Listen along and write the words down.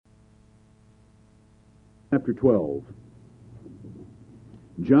Chapter 12.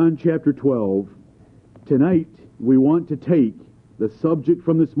 John chapter 12. Tonight we want to take the subject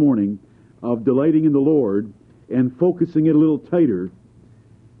from this morning of delighting in the Lord and focusing it a little tighter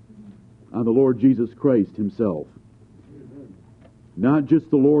on the Lord Jesus Christ himself. Not just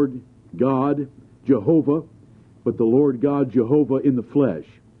the Lord God, Jehovah, but the Lord God, Jehovah in the flesh,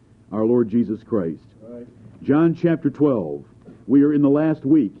 our Lord Jesus Christ. Right. John chapter 12. We are in the last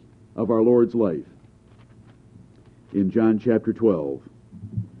week of our Lord's life. In John chapter 12.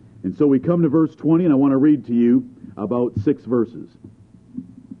 And so we come to verse 20, and I want to read to you about 6 verses.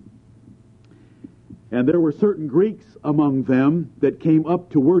 And there were certain Greeks among them that came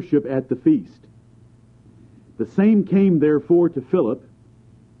up to worship at the feast. The same came therefore to Philip,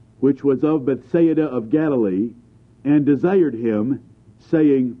 which was of Bethsaida of Galilee, and desired him,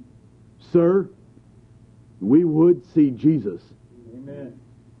 saying, Sir, we would see Jesus. Amen.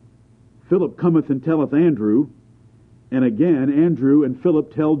 Philip cometh and telleth Andrew, and again Andrew and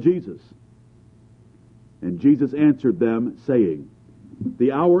Philip tell Jesus. And Jesus answered them, saying,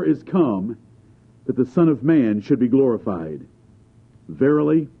 The hour is come that the Son of Man should be glorified.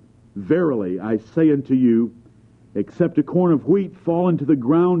 Verily, verily, I say unto you, except a corn of wheat fall into the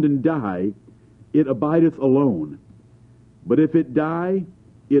ground and die, it abideth alone. But if it die,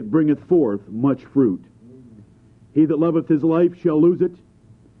 it bringeth forth much fruit. He that loveth his life shall lose it,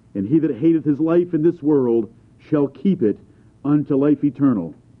 and he that hateth his life in this world shall keep it unto life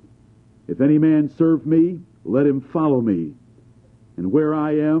eternal. If any man serve me, let him follow me. And where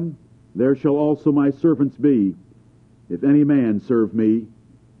I am, there shall also my servants be. If any man serve me,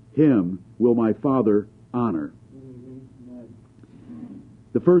 him will my Father honor.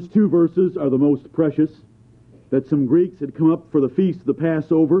 The first 2 verses are the most precious, that some Greeks had come up for the feast of the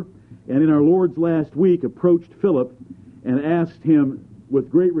Passover, and in our Lord's last week approached Philip and asked him with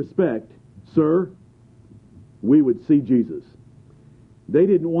great respect, Sir, we would see Jesus. They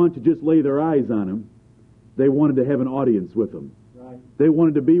didn't want to just lay their eyes on him. They wanted to have an audience with him. Right. They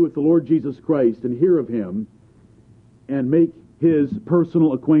wanted to be with the Lord Jesus Christ and hear of him and make his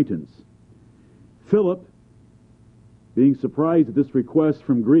personal acquaintance. Philip, being surprised at this request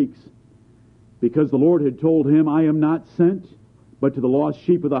from Greeks, because the Lord had told him, I am not sent but to the lost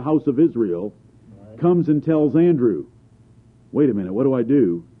sheep of the house of Israel, Right. comes and tells Andrew, wait a minute, what do I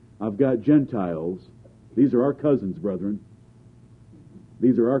do? I've got Gentiles. These are our cousins, brethren.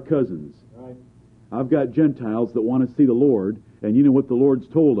 These are our cousins. Right. I've got Gentiles that want to see the Lord, and you know what the Lord's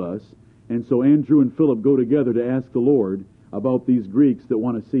told us. And so Andrew and Philip go together to ask the Lord about these Greeks that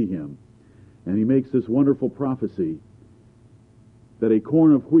want to see him. And he makes this wonderful prophecy that a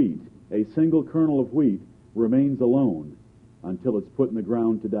corn of wheat, a single kernel of wheat, remains alone until it's put in the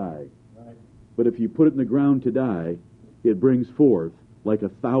ground to die. Right. But if you put it in the ground to die, it brings forth like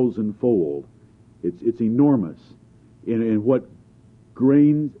 1,000-fold. It's enormous in what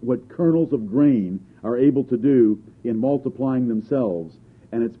grains, what kernels of grain are able to do in multiplying themselves.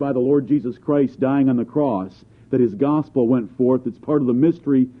 And it's by the Lord Jesus Christ dying on the cross that his gospel went forth. It's part of the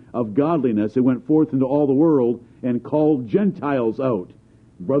mystery of godliness. It went forth into all the world and called Gentiles out,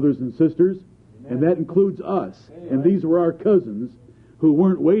 brothers and sisters. Amen. And that includes us. Amen. And these were our cousins who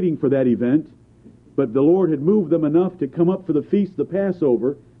weren't waiting for that event, but the Lord had moved them enough to come up for the feast of the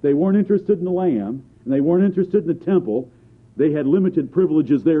Passover. They weren't interested in the lamb, and they weren't interested in the temple. They had limited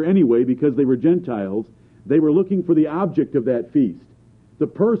privileges there anyway because they were Gentiles. They were looking for the object of that feast, the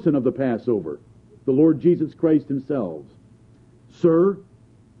person of the Passover, the Lord Jesus Christ himself. Sir,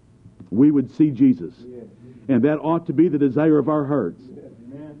 we would see Jesus. Yes. And that ought to be the desire of our hearts. Yes.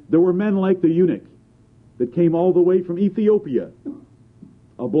 Amen. There were men like the eunuch that came all the way from Ethiopia,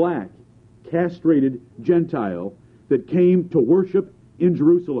 a black, castrated Gentile that came to worship in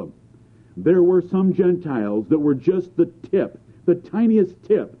Jerusalem. There were some Gentiles that were just the tip, the tiniest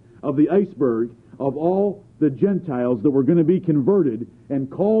tip of the iceberg of all the Gentiles that were going to be converted and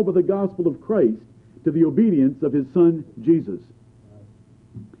called by the gospel of Christ to the obedience of his Son, Jesus.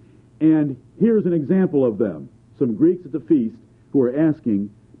 And here's an example of them. Some Greeks at the feast who are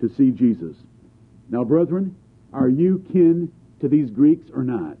asking to see Jesus. Now, brethren, are you kin to these Greeks or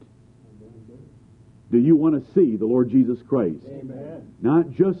not? Do you want to see the Lord Jesus Christ? Amen.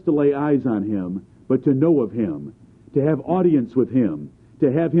 Not just to lay eyes on him, but to know of him, to have audience with him,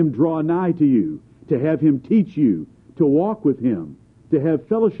 to have him draw nigh to you, to have him teach you, to walk with him, to have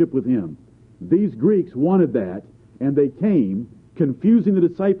fellowship with him. These Greeks wanted that, and they came, confusing the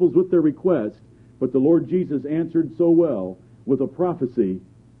disciples with their request, but the Lord Jesus answered so well with a prophecy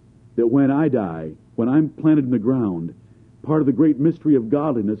that when I die, when I'm planted in the ground, part of the great mystery of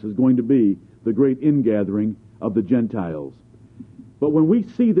godliness is going to be the great ingathering of the Gentiles. But when we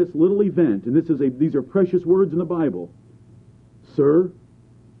see this little event, and these are precious words in the Bible, sir,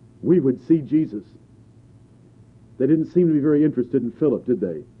 we would see Jesus. They didn't seem to be very interested in Philip, did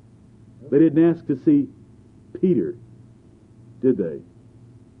they? They didn't ask to see Peter, did they?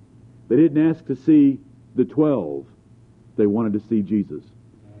 They didn't ask to see the 12. They wanted to see Jesus.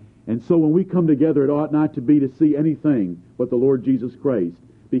 And so when we come together, it ought not to be to see anything but the Lord Jesus Christ,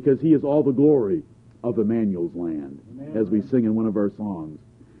 because He is all the glory of Emmanuel's land, as we sing in one of our songs.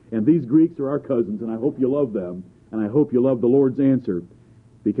 And these Greeks are our cousins, and I hope you love them, and I hope you love the Lord's answer,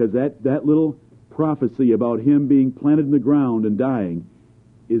 because that little prophecy about Him being planted in the ground and dying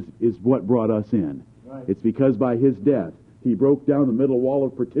is what brought us in. Right. It's because by His death, He broke down the middle wall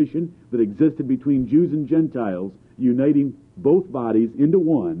of partition that existed between Jews and Gentiles, uniting both bodies into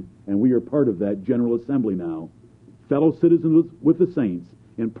one, and we are part of that general assembly now, fellow citizens with the saints,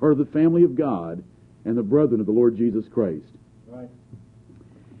 and part of the family of God, and the brethren of the Lord Jesus Christ. Right.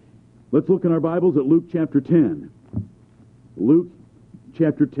 Let's look in our Bibles at Luke chapter 10. Luke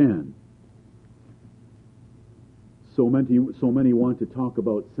chapter 10. So many want to talk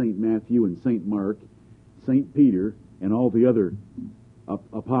about St. Matthew and St. Mark, St. Peter, and all the other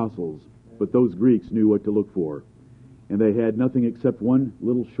apostles, but those Greeks knew what to look for. And they had nothing except one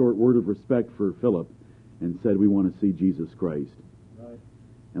little short word of respect for Philip, and said, we want to see Jesus Christ. Right.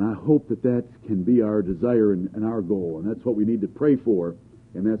 And I hope that can be our desire and our goal, and that's what we need to pray for,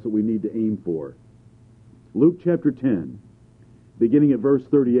 and that's what we need to aim for. Luke chapter 10, beginning at verse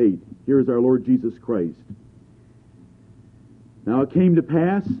 38, here is our Lord Jesus Christ. Now it came to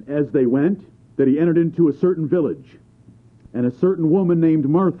pass, as they went, that He entered into a certain village, and a certain woman named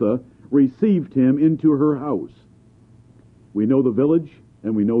Martha received Him into her house. We know the village,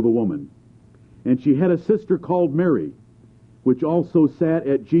 and we know the woman. And she had a sister called Mary, which also sat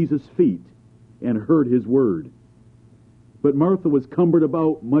at Jesus' feet, and heard His word. But Martha was cumbered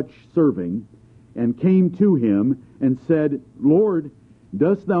about much serving, and came to Him, and said, Lord,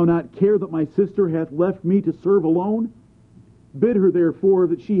 dost Thou not care that my sister hath left me to serve alone? Bid her therefore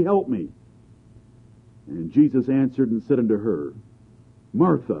that she help me. And Jesus answered and said unto her,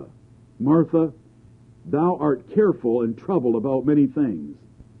 Martha, Martha, thou art careful and troubled about many things,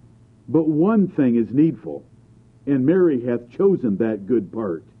 but one thing is needful, and Mary hath chosen that good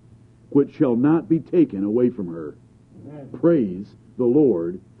part, which shall not be taken away from her. Amen. Praise the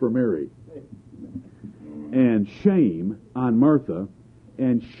Lord for Mary. And shame on Martha,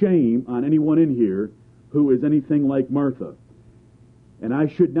 and shame on anyone in here who is anything like Martha. And I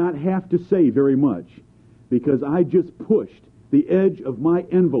should not have to say very much, because I just pushed the edge of my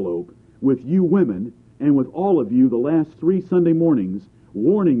envelope with you women and with all of you the last 3 Sunday mornings,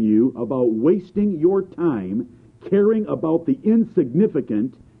 warning you about wasting your time caring about the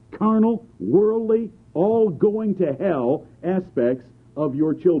insignificant, carnal, worldly, all going to hell aspects of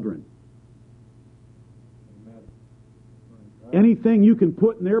your children. Anything you can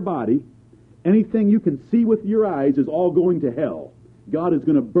put in their body, anything you can see with your eyes is all going to hell. God is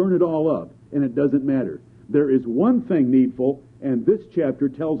going to burn it all up, and it doesn't matter. There is one thing needful, and this chapter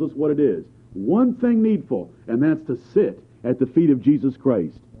tells us what it is. One thing needful, and that's to sit at the feet of Jesus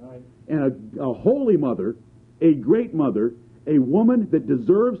Christ. Right. And a holy mother, a great mother, a woman that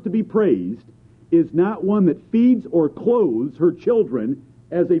deserves to be praised, is not one that feeds or clothes her children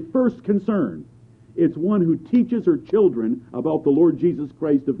as a first concern. It's one who teaches her children about the Lord Jesus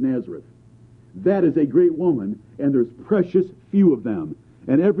Christ of Nazareth. That is a great woman, and there's precious few of them.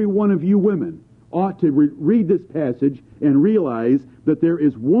 And every one of you women ought to read this passage and realize that there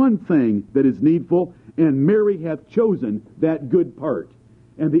is one thing that is needful, and Mary hath chosen that good part.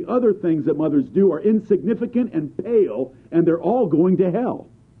 And the other things that mothers do are insignificant and pale, and they're all going to hell.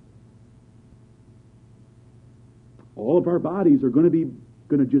 All of our bodies are going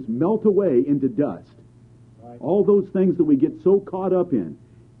to just melt away into dust. Right. All those things that we get so caught up in.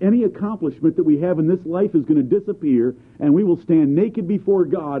 Any accomplishment that we have in this life is going to disappear, and we will stand naked before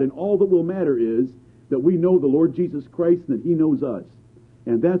God, and all that will matter is that we know the Lord Jesus Christ and that He knows us.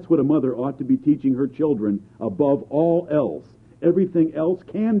 And that's what a mother ought to be teaching her children above all else. Everything else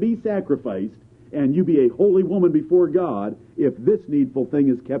can be sacrificed, and you be a holy woman before God if this needful thing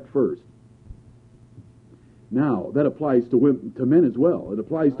is kept first. Now, that applies to men as well. It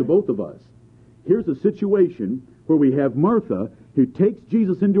applies to both of us. Here's a situation where we have Martha who takes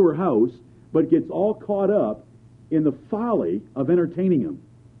Jesus into her house, but gets all caught up in the folly of entertaining Him.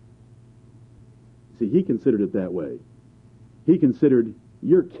 See, he considered it that way. He considered,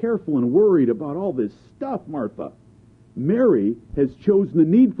 you're careful and worried about all this stuff, Martha. Mary has chosen the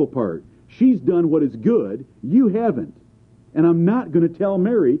needful part. She's done what is good. You haven't. And I'm not going to tell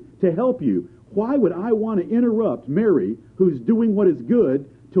Mary to help you. Why would I want to interrupt Mary, who's doing what is good,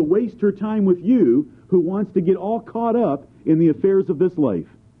 to waste her time with you, who wants to get all caught up in the affairs of this life?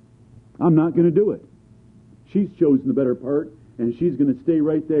 I'm not going to do it. She's chosen the better part, and she's going to stay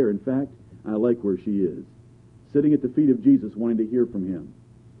right there. In fact, I like where she is, sitting at the feet of Jesus, wanting to hear from him.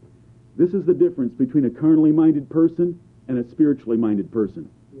 This is the difference between a carnally minded person and a spiritually minded person.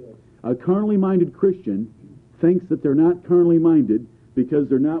 A carnally minded Christian thinks that they're not carnally minded because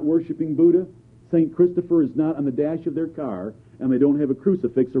they're not worshiping Buddha. St. Christopher is not on the dash of their car, and they don't have a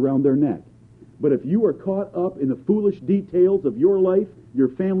crucifix around their neck. But if you are caught up in the foolish details of your life, your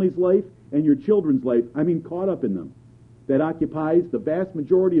family's life, and your children's life, I mean caught up in them, that occupies the vast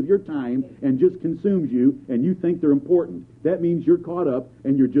majority of your time and just consumes you, and you think they're important, that means you're caught up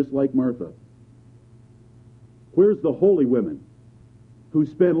and you're just like Martha. Where's the holy women who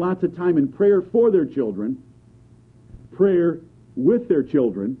spend lots of time in prayer for their children, prayer with their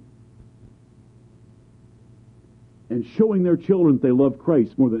children, and showing their children that they love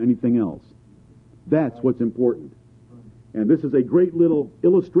Christ more than anything else? That's what's important. And this is a great little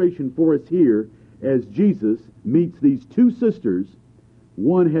illustration for us here as Jesus meets these two sisters,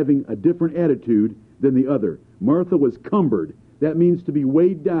 one having a different attitude than the other. Martha was cumbered. That means to be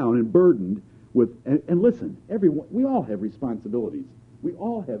weighed down and burdened with, and listen, everyone, we all have responsibilities. We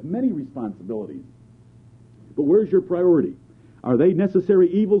all have many responsibilities. But where's your priority? Are they necessary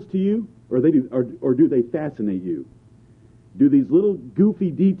evils to you, or do they fascinate you? Do these little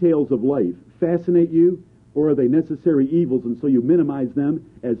goofy details of life fascinate you, or are they necessary evils, and so you minimize them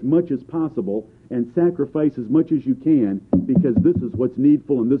as much as possible and sacrifice as much as you can because this is what's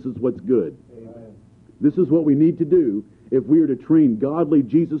needful and this is what's good? Amen. This is what we need to do if we are to train godly,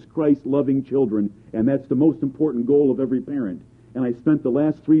 Jesus Christ-loving children, and that's the most important goal of every parent. And I spent the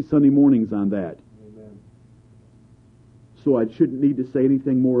last 3 Sunday mornings on that. Amen. So I shouldn't need to say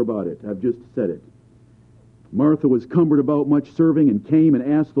anything more about it. I've just said it. Martha was cumbered about much serving and came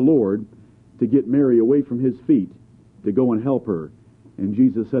and asked the Lord to get Mary away from his feet to go and help her. And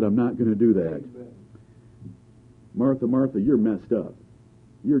Jesus said, I'm not going to do that. Amen. Martha, Martha, you're messed up.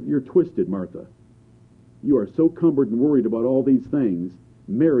 You're twisted, Martha. You are so cumbered and worried about all these things.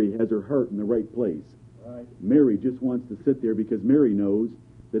 Mary has her heart in the right place. Right. Mary just wants to sit there because Mary knows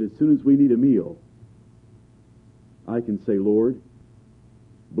that as soon as we need a meal, I can say, Lord,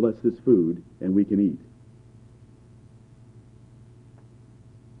 bless this food, and we can eat.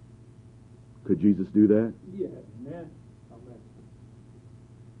 Could Jesus do that? Yeah. Amen.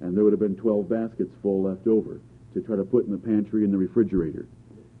 And there would have been 12 baskets full left over to try to put in the pantry and the refrigerator.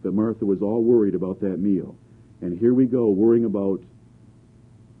 But Martha was all worried about that meal. And here we go, worrying about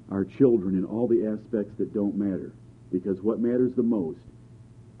our children in all the aspects that don't matter. Because what matters the most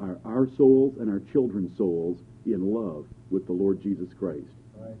are our souls and our children's souls in love with the Lord Jesus Christ.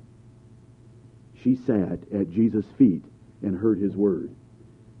 Right. She sat at Jesus' feet and heard his word.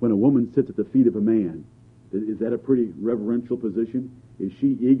 When a woman sits at the feet of a man, is that a pretty reverential position? Is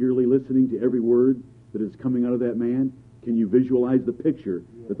she eagerly listening to every word that is coming out of that man? Can you visualize the picture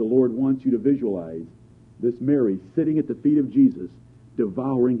that the Lord wants you to visualize? This Mary sitting at the feet of Jesus,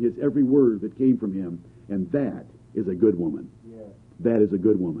 devouring his every word that came from him. And that is a good woman. Yeah. That is a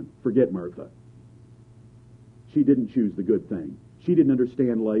good woman. Forget Martha. She didn't choose the good thing. She didn't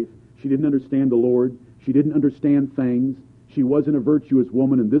understand life. She didn't understand the Lord. She didn't understand things. She wasn't a virtuous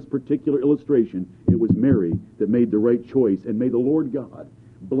woman in this particular illustration. It was Mary that made the right choice. And may the Lord God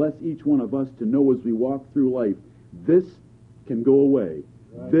bless each one of us to know as we walk through life, this can go away.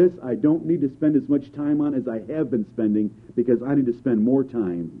 Right. This I don't need to spend as much time on as I have been spending because I need to spend more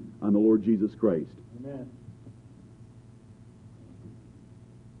time on the Lord Jesus Christ. Amen.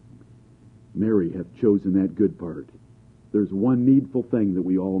 Mary hath chosen that good part. There's one needful thing that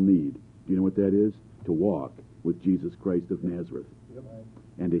we all need. Do you know what that is? To walk with Jesus Christ of Nazareth. Yep.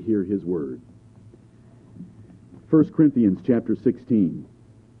 And to hear his word. 1 Corinthians chapter 16.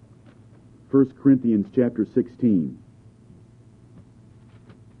 1 Corinthians chapter 16.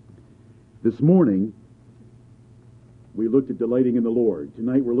 This morning, we looked at delighting in the Lord.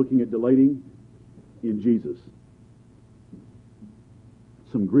 Tonight we're looking at delighting in Jesus.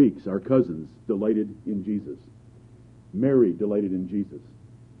 Some Greeks, our cousins, delighted in Jesus. Mary delighted in Jesus.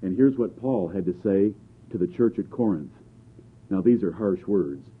 And here's what Paul had to say to the church at Corinth. Now these are harsh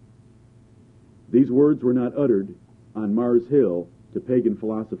words. These words were not uttered on Mars Hill to pagan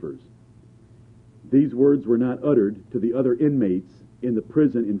philosophers. These words were not uttered to the other inmates in the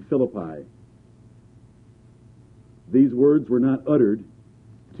prison in Philippi. These words were not uttered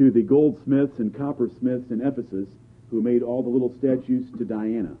to the goldsmiths and coppersmiths in Ephesus who made all the little statues to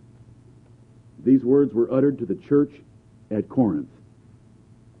Diana. These words were uttered to the church at Corinth.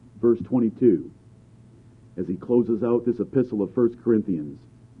 verse 22, as he closes out this epistle of 1 Corinthians.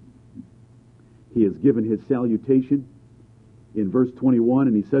 He has given his salutation in verse 21,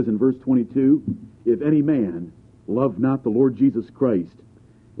 and he says in verse 22, if any man love not the Lord Jesus Christ,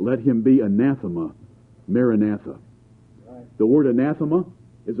 let him be anathema, maranatha. Right. The word anathema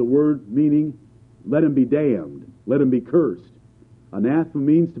is a word meaning let him be damned, let him be cursed. Anathema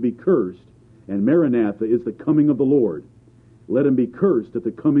means to be cursed, and maranatha is the coming of the Lord. Let him be cursed at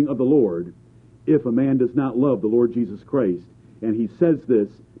the coming of the Lord if a man does not love the Lord Jesus Christ. And he says this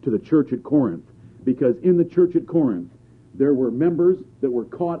to the church at Corinth, because in the church at Corinth, there were members that were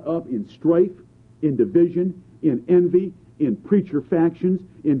caught up in strife, in division, in envy, in preacher factions,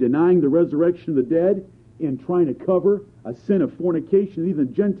 in denying the resurrection of the dead, in trying to cover a sin of fornication that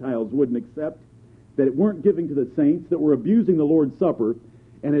even Gentiles wouldn't accept, that weren't giving to the saints, that were abusing the Lord's Supper,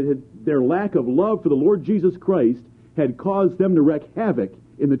 and their lack of love for the Lord Jesus Christ had caused them to wreak havoc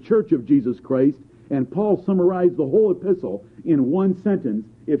in the church of Jesus Christ. And Paul summarized the whole epistle in one sentence,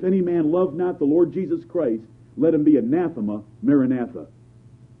 if any man love not the Lord Jesus Christ, let him be anathema, maranatha.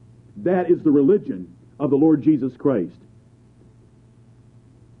 That is the religion of the Lord Jesus Christ.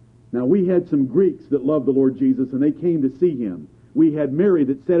 Now, we had some Greeks that loved the Lord Jesus, and they came to see him. We had Mary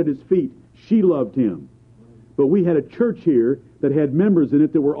that sat at his feet. She loved him. But we had a church here that had members in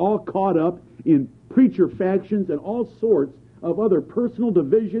it that were all caught up in preacher factions and all sorts of other personal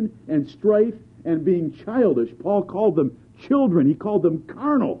division and strife and being childish. Paul called them children. He called them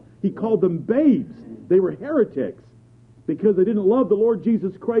carnal. He called them babes. They were heretics because they didn't love the Lord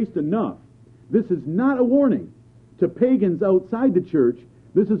Jesus Christ enough. This is not a warning to pagans outside the church.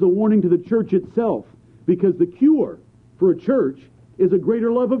 This is a warning to the church itself, because the cure for a church is a greater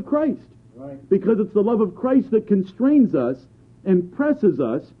love of Christ. Right. Because it's the love of Christ that constrains us and presses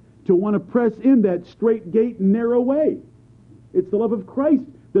us to want to press in that straight gate and narrow way. It's the love of Christ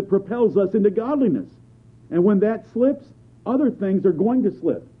that propels us into godliness. And when that slips, other things are going to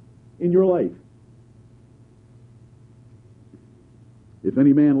slip in your life. If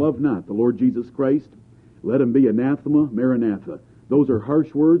any man love not the Lord Jesus Christ, let him be anathema, maranatha. Those are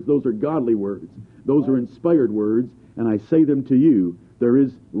harsh words. Those are godly words. Those are inspired words. And I say them to you. There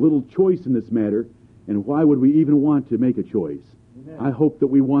is little choice in this matter. And why would we even want to make a choice? Amen. I hope that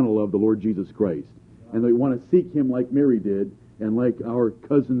we want to love the Lord Jesus Christ. And that we want to seek him like Mary did and like our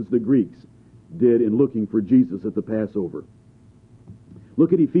cousins the Greeks did in looking for Jesus at the Passover.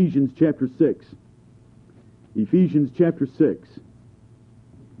 Look at Ephesians chapter 6. Ephesians chapter 6.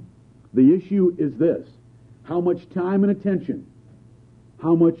 The issue is this: how much time and attention,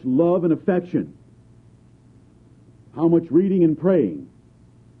 how much love and affection, how much reading and praying,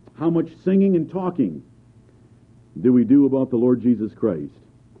 how much singing and talking do we do about the Lord Jesus Christ?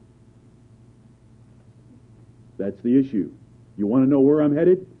 That's the issue. You want to know where I'm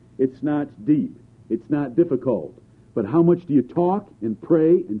headed? It's not deep. It's not difficult. But how much do you talk and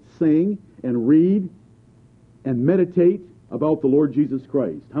pray and sing and read and meditate about the Lord Jesus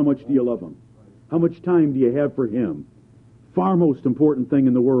Christ? How much do you love him? How much time do you have for him? Far most important thing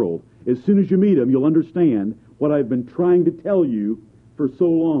in the world. As soon as you meet him, you'll understand what I've been trying to tell you for so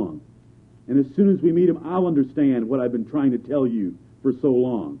long. And as soon as we meet him, I'll understand what I've been trying to tell you for so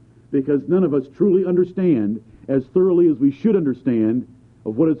long. Because none of us truly understand as thoroughly as we should understand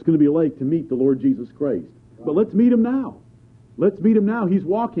of what it's going to be like to meet the Lord Jesus Christ. But let's meet him now. Let's meet him now. He's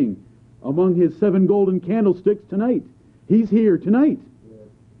walking among his 7 golden candlesticks tonight. He's here tonight.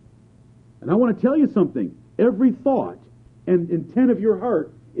 And I want to tell you something. Every thought and intent of your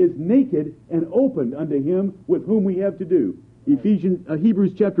heart is naked and opened unto him with whom we have to do.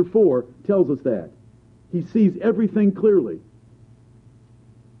 Hebrews chapter 4 tells us that. He sees everything clearly.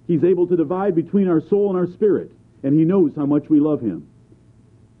 He's able to divide between our soul and our spirit, and he knows how much we love him.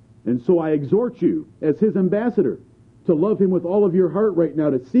 And so I exhort you, as his ambassador, to love him with all of your heart right now,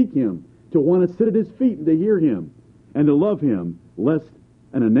 to seek him, to want to sit at his feet and to hear him, and to love him, lest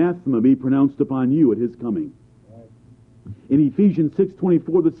an anathema be pronounced upon you at his coming. In Ephesians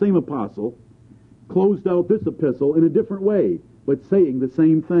 6:24, the same apostle closed out this epistle in a different way, but saying the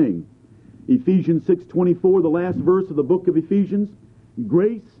same thing. Ephesians 6:24, the last verse of the book of Ephesians,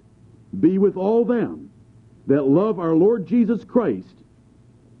 grace be with all them that love our Lord Jesus Christ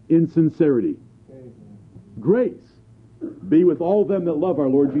in sincerity. Grace be with all them that love our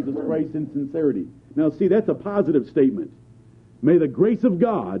Lord Jesus Christ in sincerity. Now see, that's a positive statement. May the grace of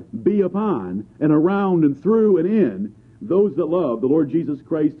God be upon and around and through and in those that love the Lord Jesus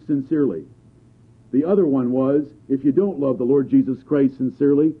Christ sincerely. The other one was, if you don't love the Lord Jesus Christ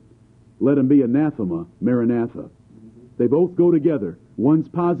sincerely, let him be anathema, maranatha. They both go together. One's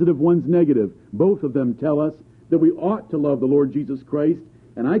positive, one's negative. Both of them tell us that we ought to love the Lord Jesus Christ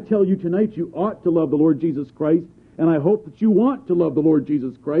And I tell you tonight, you ought to love the Lord Jesus Christ, and I hope that you want to love the Lord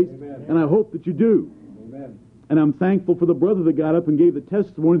Jesus Christ, Amen. and I hope that you do. Amen. And I'm thankful for the brother that got up and gave the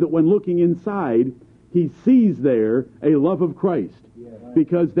testimony that when looking inside, he sees there a love of Christ,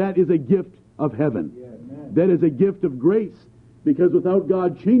 because that is a gift of heaven. That is a gift of grace, because without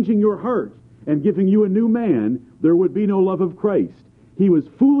God changing your heart and giving you a new man, there would be no love of Christ. He was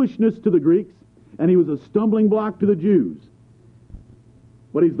foolishness to the Greeks, and he was a stumbling block to the Jews.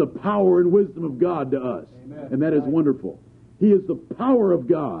 But he's the power and wisdom of God to us. Amen. And that is wonderful. He is the power of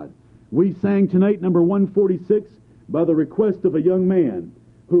God. We sang tonight number 146 by the request of a young man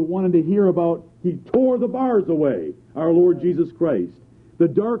who wanted to hear about, he tore the bars away, our Lord Jesus Christ. The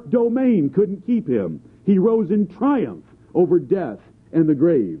dark domain couldn't keep him. He rose in triumph over death and the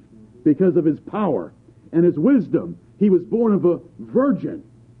grave because of his power and his wisdom. He was born of a virgin,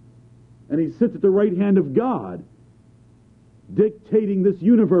 and he sits at the right hand of God, dictating this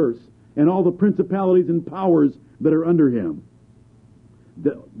universe and all the principalities and powers that are under him.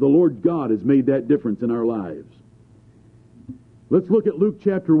 The Lord God has made that difference in our lives. Let's look at Luke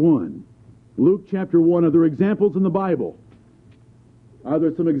chapter 1. Luke chapter 1. Are there examples in the Bible? Are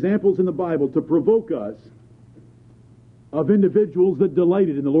there some examples in the Bible to provoke us of individuals that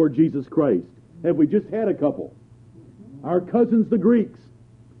delighted in the Lord Jesus Christ? Have we just had a couple? Our cousins, the Greeks,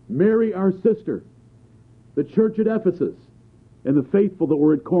 Mary, our sister, the church at Ephesus, and the faithful that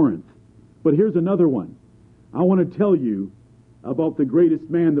were at Corinth. But here's another one. I want to tell you about the greatest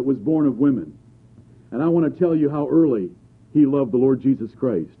man that was born of women. And I want to tell you how early he loved the Lord Jesus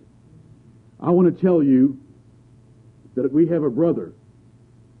Christ. I want to tell you that we have a brother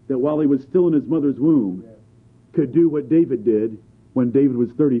that while he was still in his mother's womb could do what David did when David was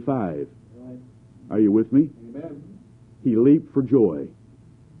 35. Right. Are you with me? Amen. He leaped for joy.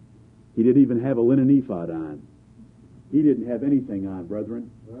 He didn't even have a linen ephod on. He didn't have anything on,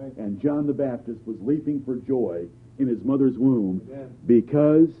 brethren. Right. And John the Baptist was leaping for joy in his mother's womb Amen.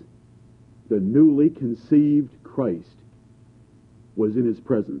 because the newly conceived Christ was in his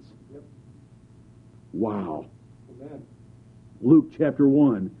presence. Yep. Wow. Amen. Luke chapter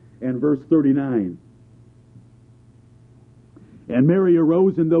 1 and verse 39. And Mary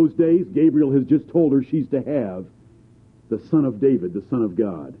arose in those days. Gabriel has just told her she's to have the Son of David, the Son of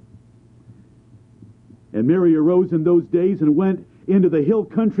God. And Mary arose in those days and went into the hill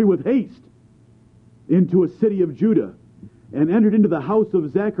country with haste, into a city of Judah, and entered into the house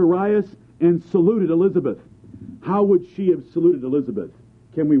of Zacharias and saluted Elizabeth. How would she have saluted Elizabeth?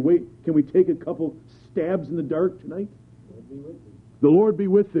 Can we wait? Can we take a couple stabs in the dark tonight? The Lord be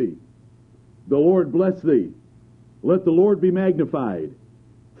with thee. The Lord bless thee. Let the Lord be magnified.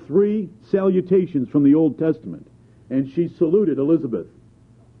 3 salutations from the Old Testament. And she saluted Elizabeth.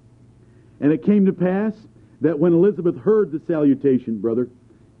 And it came to pass that when Elizabeth heard the salutation,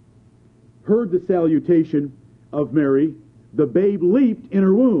 heard the salutation of Mary, the babe leaped in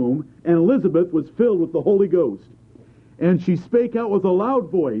her womb, and Elizabeth was filled with the Holy Ghost. And she spake out with a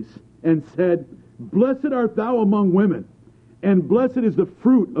loud voice, and said, Blessed art thou among women, and blessed is the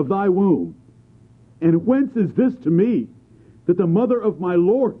fruit of thy womb. And whence is this to me, that the mother of my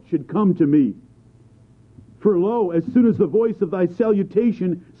Lord should come to me? For lo, as soon as the voice of thy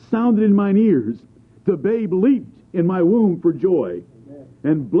salutation sounded in mine ears, the babe leaped in my womb for joy. Amen.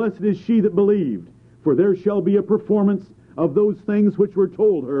 And blessed is she that believed, for there shall be a performance of those things which were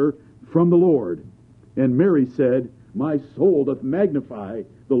told her from the Lord. And Mary said, My soul doth magnify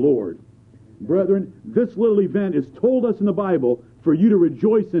the Lord. Brethren, this little event is told us in the Bible for you to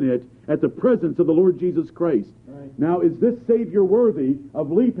rejoice in it at the presence of the Lord Jesus Christ. Right. Now, is this Savior worthy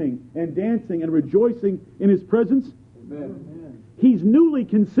of leaping and dancing and rejoicing in His presence? Amen. He's newly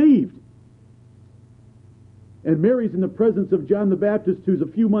conceived. And Mary's in the presence of John the Baptist, who's a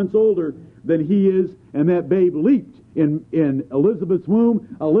few months older than he is, and that babe leaped in Elizabeth's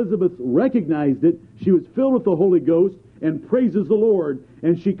womb. Elizabeth recognized it. She was filled with the Holy Ghost and praises the Lord,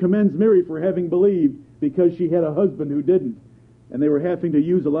 and she commends Mary for having believed because she had a husband who didn't. And they were having to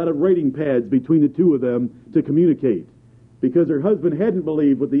use a lot of writing pads between the two of them to communicate because her husband hadn't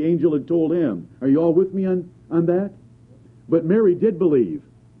believed what the angel had told him. Are you all with me on that? But Mary did believe.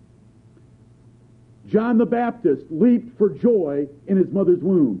 John the Baptist leaped for joy in his mother's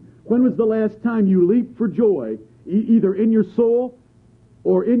womb. When was the last time you leaped for joy, either in your soul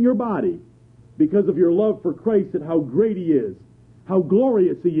or in your body, because of your love for Christ and how great He is, how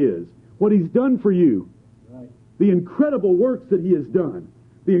glorious He is, what He's done for you, Right. the incredible works that He has done,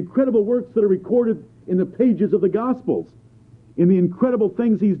 the incredible works that are recorded in the pages of the Gospels, in the incredible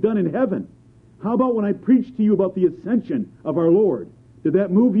things He's done in heaven. How about when I preached to you about the ascension of our Lord? Did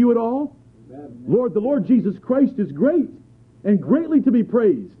that move you at all? Amen. Lord, the Lord Jesus Christ is great. and greatly to be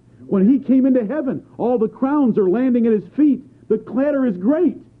praised. When he came into heaven, all the crowns are landing at his feet. The clatter is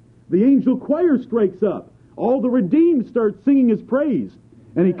great. The angel choir strikes up. All the redeemed start singing his praise.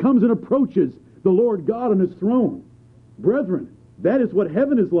 And he comes and approaches the Lord God on his throne. Brethren, that is what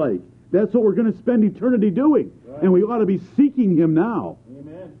heaven is like. That's what we're going to spend eternity doing. Right. And we ought to be seeking him now,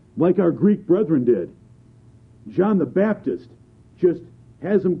 Amen. like our Greek brethren did. John the Baptist just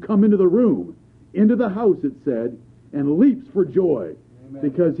has him come into the room, into the house, it said, and leaps for joy. Amen.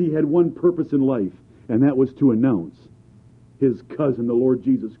 Because he had one purpose in life, and that was to announce his cousin, the Lord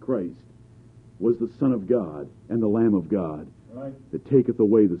Jesus Christ, was the Son of God and the Lamb of God, Right. that taketh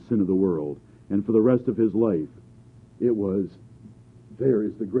away the sin of the world. And for the rest of his life, it was, there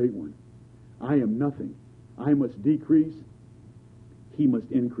is the great one. I am nothing. I must decrease. He must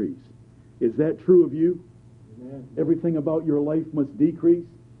increase. Is that true of you? Amen. Everything about your life must decrease,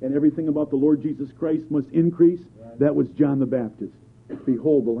 and everything about the Lord Jesus Christ must increase. Right. That was John the Baptist.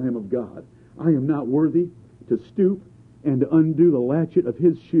 Behold the Lamb of God. I am not worthy to stoop and to undo the latchet of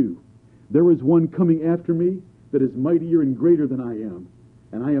his shoe. There is one coming after me that is mightier and greater than I am,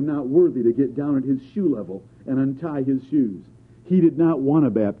 and I am not worthy to get down at his shoe level and untie his shoes. He did not want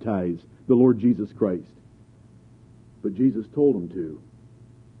to baptize the Lord Jesus Christ, but Jesus told him to,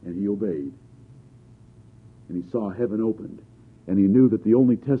 and he obeyed. And he saw heaven opened, and he knew that the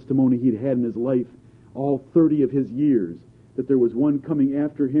only testimony he'd had in his life, all 30 of his years, that there was one coming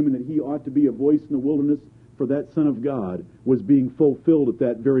after him and that he ought to be a voice in the wilderness for that Son of God, was being fulfilled at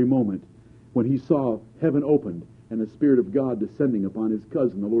that very moment when he saw heaven opened and the Spirit of God descending upon his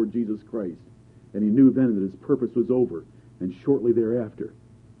cousin, the Lord Jesus Christ. And he knew then that his purpose was over, and shortly thereafter,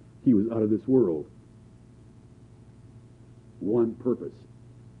 he was out of this world. One purpose: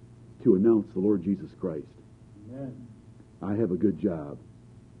 to announce the Lord Jesus Christ. Amen. I have a good job.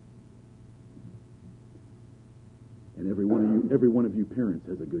 And every one of you parents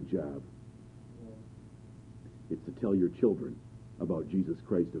has a good job. It's to tell your children about Jesus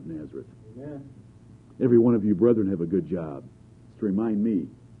Christ of Nazareth. Amen. Every one of you brethren have a good job. It's to remind me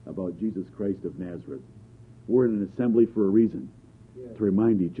about Jesus Christ of Nazareth. We're in an assembly for a reason. Yes. To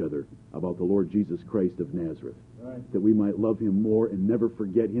remind each other about the Lord Jesus Christ of Nazareth. Right. That we might love him more and never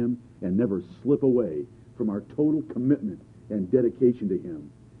forget him and never slip away from our total commitment and dedication to him.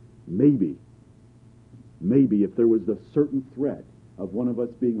 Maybe if there was a certain threat of one of us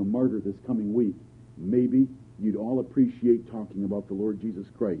being a martyr this coming week, maybe you'd all appreciate talking about the Lord Jesus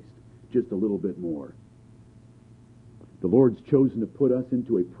Christ just a little bit more. The Lord's chosen to put us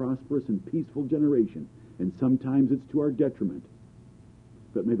into a prosperous and peaceful generation, and sometimes it's to our detriment.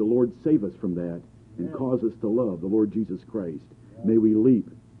 But may the Lord save us from that and Amen. cause us to love the Lord Jesus Christ. May we leap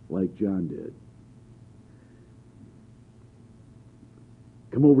like John did.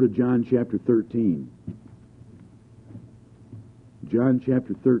 Come over to John chapter 13. John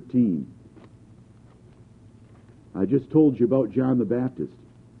chapter 13. I just told you about John the Baptist.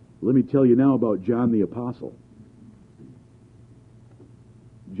 Let me tell you now about John the Apostle.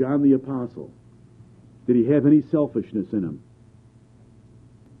 John the Apostle. Did he have any selfishness in him?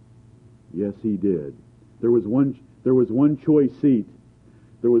 Yes, he did. There was one choice seat.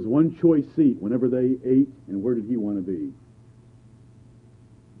 There was one choice seat whenever they ate, and where did he want to be?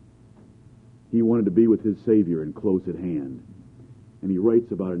 He wanted to be with his Savior and close at hand. And he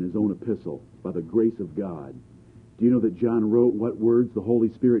writes about it in his own epistle, by the grace of God. Do you know that John wrote what words the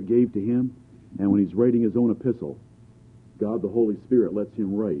Holy Spirit gave to him? And when he's writing his own epistle, God the Holy Spirit lets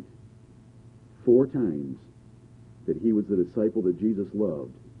him write 4 times that he was the disciple that Jesus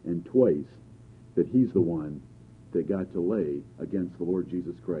loved, and twice that he's the one that got to lay against the Lord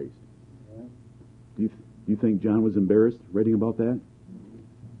Jesus Christ. Yeah. Do you think John was embarrassed writing about that?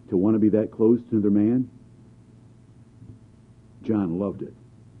 To want to be that close to another man? John loved it.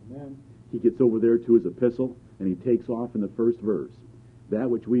 Amen. He gets over there to his epistle, and he takes off in the first verse. That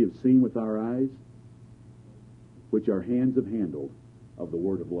which we have seen with our eyes, which our hands have handled, of the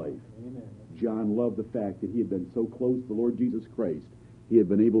word of life. Amen. John loved the fact that he had been so close to the Lord Jesus Christ, he had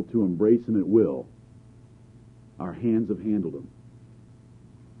been able to embrace him at will. Our hands have handled him.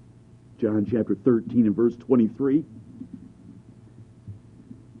 John chapter 13 and verse 23.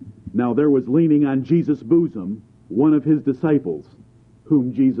 Now there was leaning on Jesus' bosom one of his disciples,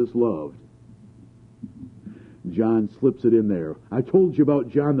 whom Jesus loved. John slips it in there. I told you about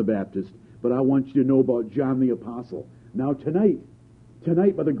John the Baptist, but I want you to know about John the Apostle. Now tonight,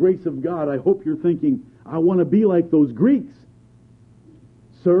 by the grace of God, I hope you're thinking, I want to be like those Greeks.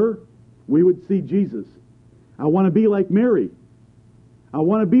 Sir, we would see Jesus. I want to be like Mary. I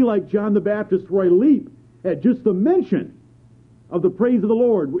want to be like John the Baptist, where I leap at just the mention of the praise of the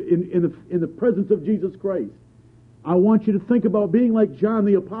Lord in the presence of Jesus Christ. I want you to think about being like John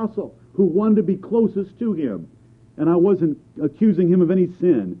the Apostle, who wanted to be closest to him. And I wasn't accusing him of any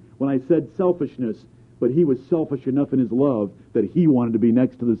sin when I said selfishness, but he was selfish enough in his love that he wanted to be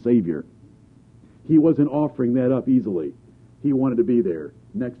next to the Savior. He wasn't offering that up easily. He wanted to be there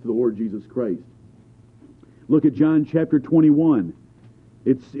next to the Lord Jesus Christ. Look at John chapter 21.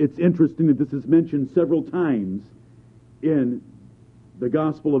 It's interesting that this is mentioned several times in the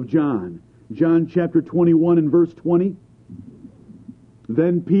Gospel of John. John chapter 21 and verse 20.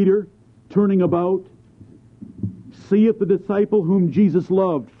 Then Peter, turning about, seeth the disciple whom Jesus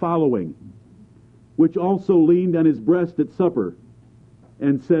loved following, which also leaned on his breast at supper,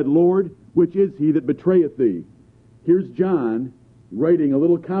 and said, Lord, which is he that betrayeth thee? Here's John writing a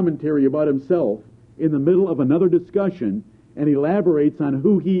little commentary about himself in the middle of another discussion, and elaborates on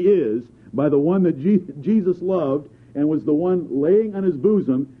who he is by the one that Jesus loved, and was the one laying on his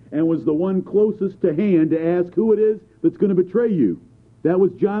bosom, and was the one closest to hand to ask who it is that's going to betray you. That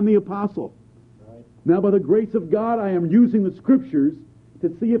was John the Apostle. Right. Now, by the grace of God, I am using the Scriptures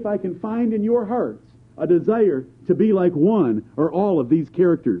to see if I can find in your hearts a desire to be like one or all of these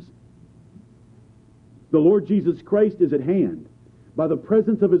characters. The Lord Jesus Christ is at hand. By the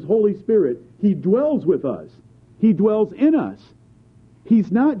presence of His Holy Spirit, He dwells with us. He dwells in us.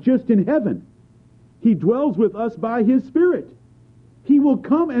 He's not just in heaven. He dwells with us by His Spirit. He will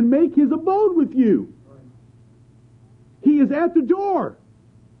come and make His abode with you. He is at the door.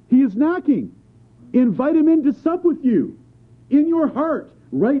 He is knocking. Invite Him in to sup with you. In your heart,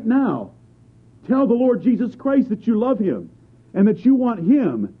 right now, tell the Lord Jesus Christ that you love Him and that you want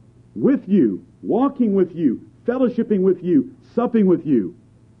Him with you, walking with you, fellowshipping with you, supping with you.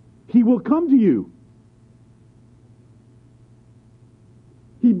 He will come to you.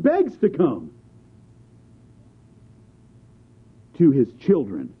 He begs to come to His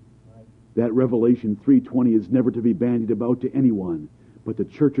children. That Revelation 3:20 is never to be bandied about to anyone but the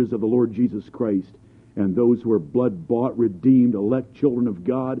churches of the Lord Jesus Christ and those who are blood-bought, redeemed, elect children of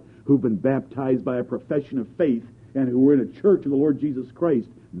God who've been baptized by a profession of faith and who are in a church of the Lord Jesus Christ.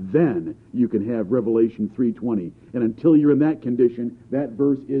 Then you can have Revelation 3:20. And until you're in that condition, that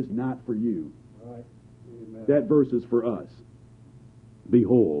verse is not for you. Right. Amen. That verse is for us.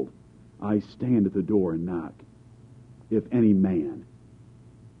 Behold, I stand at the door and knock. If any man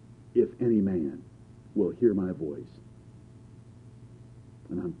will hear my voice.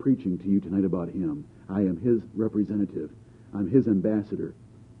 And I'm preaching to you tonight about Him. I am His representative. I'm His ambassador.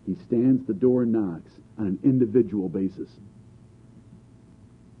 He stands at the door and knocks on an individual basis.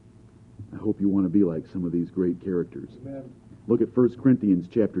 I hope you want to be like some of these great characters. Amen. Look at 1 Corinthians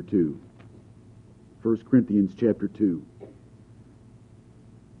chapter 2. 1 Corinthians chapter 2.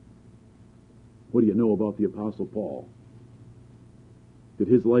 What do you know about the Apostle Paul? Did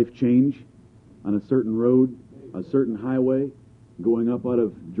his life change on a certain road, a certain highway, going up out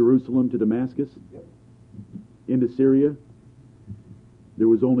of Jerusalem to Damascus, into Syria? There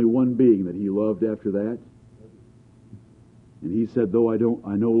was only one being that he loved after that. And he said, though I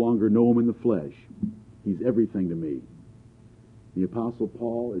no longer know Him in the flesh, He's everything to me. The Apostle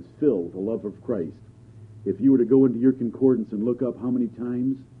Paul is filled with the love of Christ. If you were to go into your concordance and look up how many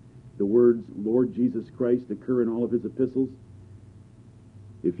times the words Lord Jesus Christ occur in all of his epistles,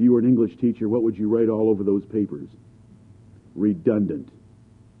 if you were an English teacher, what would you write all over those papers? Redundant.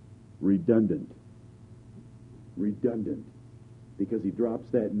 Redundant. Redundant. Because he drops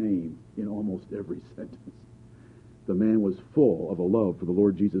that name in almost every sentence. The man was full of a love for the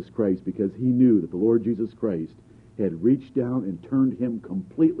Lord Jesus Christ because he knew that the Lord Jesus Christ had reached down and turned him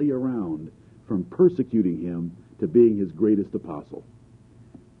completely around from persecuting him to being his greatest apostle.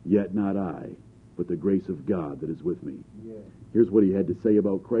 Yet not I, but the grace of God that is with me. Yeah. Here's what he had to say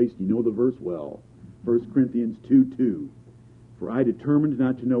about Christ. You know the verse well. 1 Corinthians 2:2. For I determined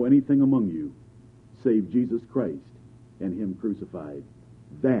not to know anything among you save Jesus Christ and Him crucified.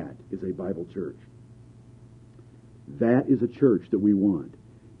 That is a Bible church. That is a church that we want.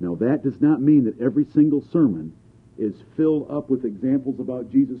 Now, that does not mean that every single sermon is filled up with examples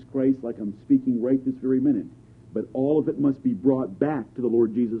about Jesus Christ like I'm speaking right this very minute. But all of it must be brought back to the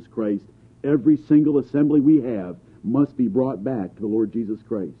Lord Jesus Christ. Every single assembly we have must be brought back to the Lord Jesus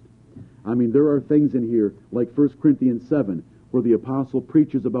Christ. I mean, there are things in here like 1 Corinthians 7 where the apostle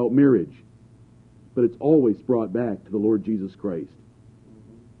preaches about marriage. But it's always brought back to the Lord Jesus Christ.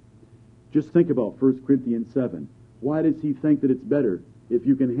 Just think about 1 Corinthians 7. Why does he think that it's better if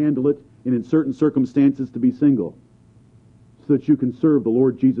you can handle it and in certain circumstances to be single? So that you can serve the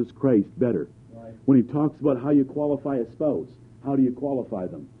Lord Jesus Christ better. Right. When he talks about how you qualify a spouse, how do you qualify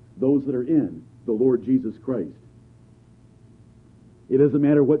them? Those that are in the Lord Jesus Christ. It doesn't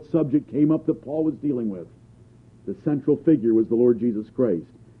matter what subject came up that Paul was dealing with. The central figure was the Lord Jesus Christ.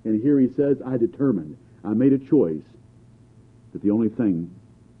 And here he says, I determined, I made a choice that the only thing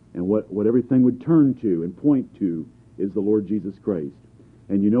and what everything would turn to and point to is the Lord Jesus Christ.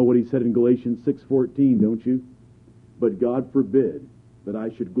 And you know what he said in Galatians 6:14, don't you? But God forbid that I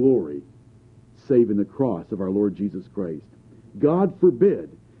should glory save in the cross of our Lord Jesus Christ. God forbid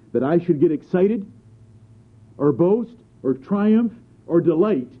that I should get excited or boast or triumph or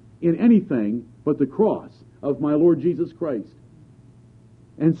delight in anything but the cross of my Lord Jesus Christ.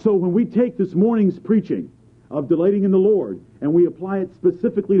 And so when we take this morning's preaching of delighting in the Lord and we apply it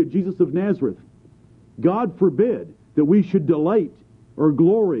specifically to Jesus of Nazareth, God forbid that we should delight or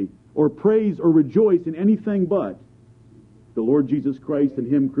glory or praise or rejoice in anything but the Lord Jesus Christ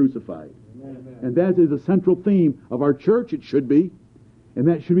and Him crucified. Amen. And that is a central theme of our church. It should be. And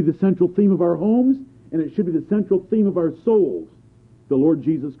that should be the central theme of our homes, and it should be the central theme of our souls, the Lord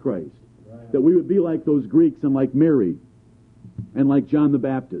Jesus Christ. Right. That we would be like those Greeks and like Mary and like John the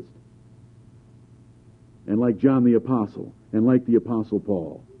Baptist and like John the Apostle and like the Apostle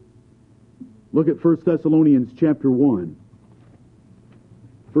Paul. Look at 1 Thessalonians chapter 1.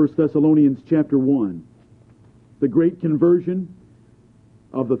 1 Thessalonians chapter 1. The great conversion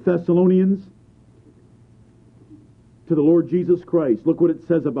of the Thessalonians to the Lord Jesus Christ. Look what it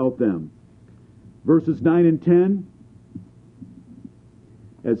says about them. Verses 9 and 10.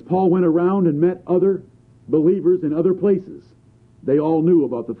 As Paul went around and met other believers in other places, they all knew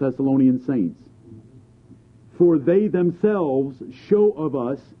about the Thessalonian saints. For they themselves show of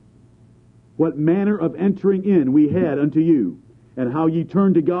us what manner of entering in we had unto you, and how ye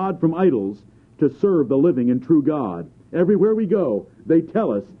turned to God from idols to serve the living and true God. Everywhere we go, they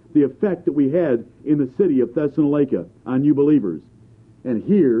tell us the effect that we had in the city of Thessalonica on you believers. And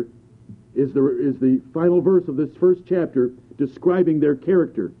here is the final verse of this first chapter describing their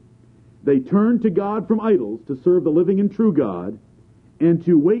character. They turned to God from idols to serve the living and true God, and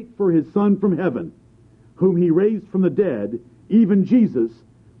to wait for His Son from heaven, whom He raised from the dead, even Jesus,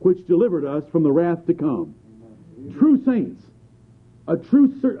 which delivered us from the wrath to come. True saints, a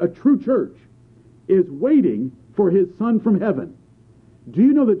true church, is waiting for His Son from heaven. Do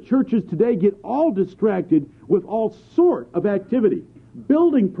you know that churches today get all distracted with all sort of activity?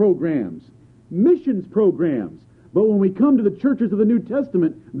 Building programs, missions programs. But when we come to the churches of the New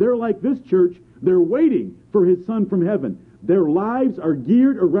Testament, they're like this church. They're waiting for His Son from heaven. Their lives are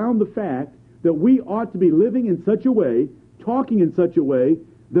geared around the fact that we ought to be living in such a way, talking in such a way,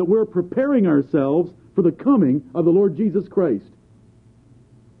 that we're preparing ourselves for the coming of the Lord Jesus Christ.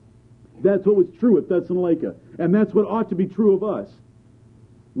 That's what was true at Thessalonica. And that's what ought to be true of us.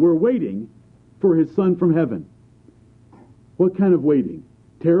 We're waiting for His Son from heaven. What kind of waiting?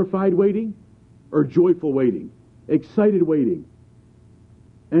 Terrified waiting? Or joyful waiting? Excited waiting?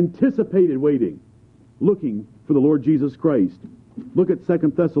 Anticipated waiting? Looking for the Lord Jesus Christ. Look at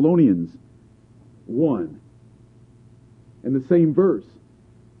 2 Thessalonians 1. And the same verse.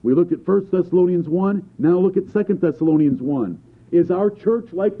 We looked at 1 Thessalonians 1. Now look at 2 Thessalonians 1. Is our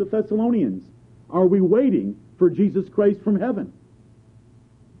church like the Thessalonians? Are we waiting for Jesus Christ from heaven?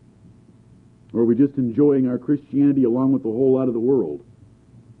 Or are we just enjoying our Christianity along with the whole lot of the world?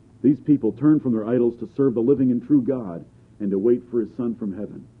 These people turn from their idols to serve the living and true God and to wait for His Son from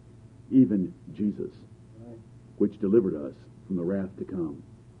heaven, even Jesus, which delivered us from the wrath to come.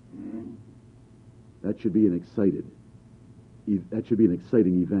 That should be an exciting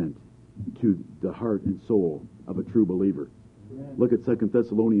event to the heart and soul of a true believer. Look at 2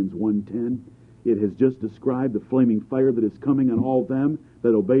 Thessalonians 1:10. It has just described the flaming fire that is coming on all them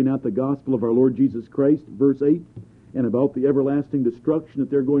that obey not the gospel of our Lord Jesus Christ, verse 8, and about the everlasting destruction that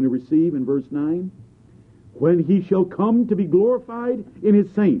they're going to receive in verse 9. When He shall come to be glorified in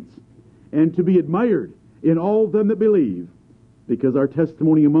His saints, and to be admired in all them that believe, because our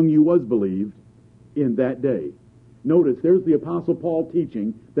testimony among you was believed in that day. Notice, there's the Apostle Paul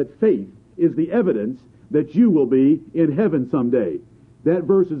teaching that faith is the evidence that you will be in heaven someday. That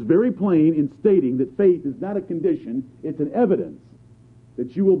verse is very plain in stating that faith is not a condition, it's an evidence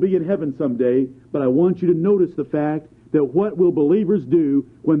that you will be in heaven someday. But I want you to notice the fact that what will believers do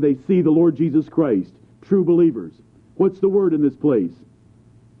when they see the Lord Jesus Christ? True believers. What's the word in this place?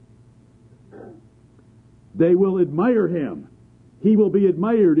 They will admire Him. He will be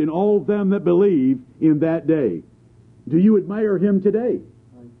admired in all of them that believe in that day. Do you admire Him today?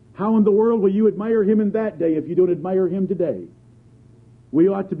 How in the world will you admire Him in that day if you don't admire Him today? We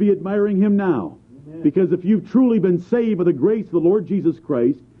ought to be admiring Him now. Amen. Because if you've truly been saved by the grace of the Lord Jesus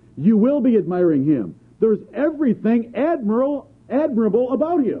Christ, you will be admiring Him. There's everything admirable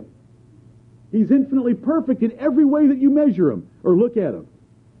about Him. He's infinitely perfect in every way that you measure Him or look at Him.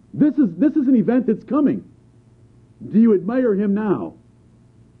 This is an event that's coming. Do you admire him now?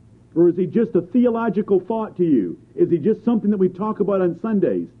 Or is he just a theological thought to you? Is he just something that we talk about on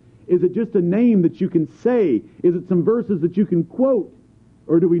Sundays? Is it just a name that you can say? Is it some verses that you can quote?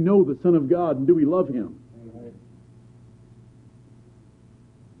 Or do we know the Son of God and do we love him?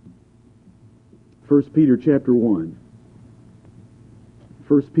 1 Peter chapter 1.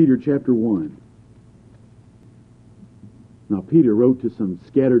 1 Peter chapter 1. Now Peter wrote to some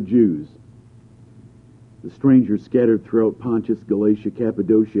scattered Jews, the strangers scattered throughout Pontus, Galatia,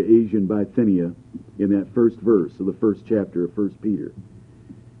 Cappadocia, Asia, and Bithynia, in that first verse of the first chapter of 1 Peter.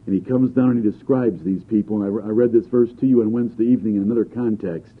 And he comes down and he describes these people. And I read this verse to you on Wednesday evening in another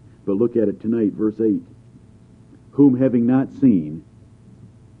context, but look at it tonight, verse 8. Whom having not seen,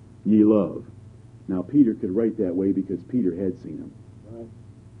 ye love. Now Peter could write that way because Peter had seen him. Right.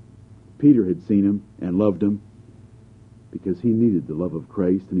 Peter had seen him and loved him because he needed the love of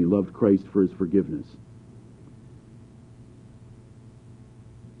Christ, and he loved Christ for his forgiveness.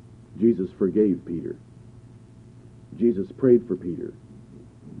 Jesus forgave Peter. Jesus prayed for Peter.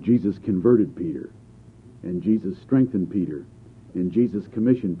 Jesus converted Peter. And Jesus strengthened Peter. And Jesus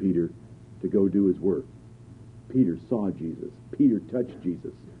commissioned Peter to go do his work. Peter saw Jesus. Peter touched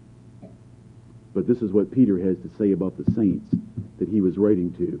Jesus. But this is what Peter has to say about the saints that he was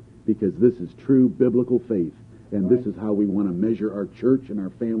writing to, because this is true biblical faith, and this is how we want to measure our church and our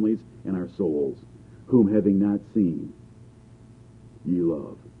families and our souls. Whom having not seen, ye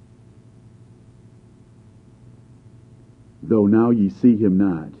love. Though now ye see him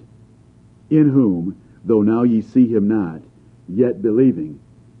not, in whom, though now ye see him not, yet believing,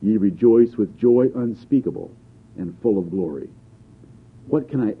 ye rejoice with joy unspeakable and full of glory. What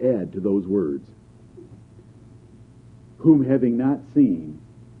can I add to those words? Whom having not seen,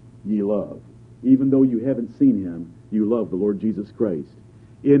 ye love. Even though you haven't seen him, you love the Lord Jesus Christ.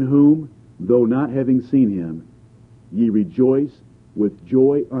 In whom, though not having seen him, ye rejoice with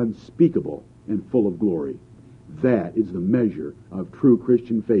joy unspeakable and full of glory. That is the measure of true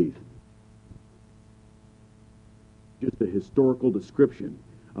Christian faith. Just a historical description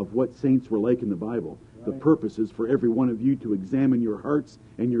of what saints were like in the Bible. Right. The purpose is for every one of you to examine your hearts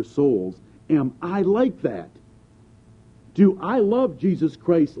and your souls. Am I like that? Do I love Jesus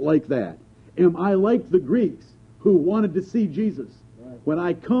Christ like that? Am I like the Greeks who wanted to see Jesus? Right. When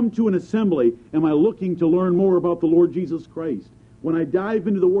I come to an assembly, am I looking to learn more about the Lord Jesus Christ? When I dive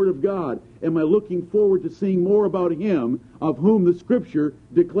into the Word of God, am I looking forward to seeing more about him of whom the Scripture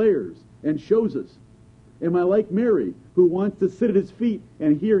declares and shows us? Am I like Mary, who wants to sit at his feet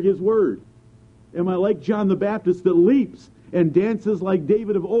and hear his word? Am I like John the Baptist that leaps and dances like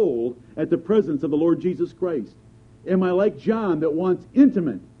David of old at the presence of the Lord Jesus Christ? Am I like John that wants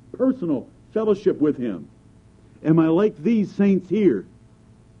intimate, personal fellowship with him? Am I like these saints here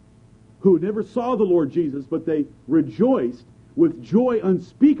who never saw the Lord Jesus, but they rejoiced with joy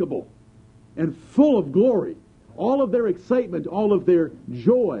unspeakable and full of glory? All of their excitement, all of their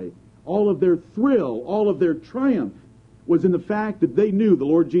joy, all of their thrill, all of their triumph was in the fact that they knew the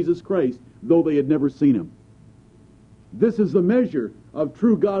Lord Jesus Christ, though they had never seen him. This is the measure of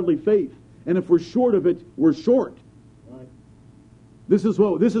true godly faith. And if we're short of it, we're short. Right. This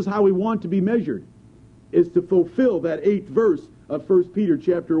is how we want to be measured, is to fulfill that 8th verse of 1 Peter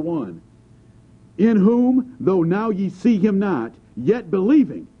chapter 1. In whom, though now ye see him not, yet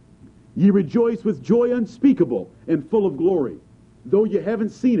believing, ye rejoice with joy unspeakable and full of glory. Though you haven't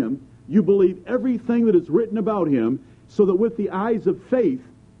seen him, you believe everything that is written about him, so that with the eyes of faith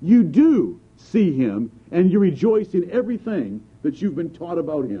you do see him, and you rejoice in everything that you've been taught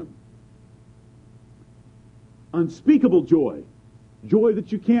about him. Unspeakable joy. Joy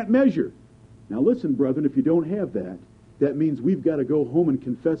that you can't measure. Now listen, brethren, if you don't have that, that means we've got to go home and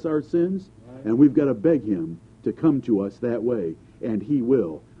confess our sins, and we've got to beg him to come to us that way, and he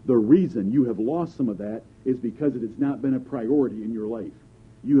will. The reason you have lost some of that is because it has not been a priority in your life.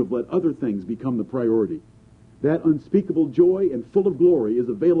 You have let other things become the priority. That unspeakable joy and full of glory is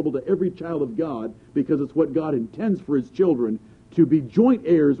available to every child of God, because it's what God intends for his children, to be joint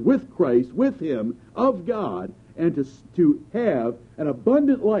heirs with Christ, with him, of God, and to have an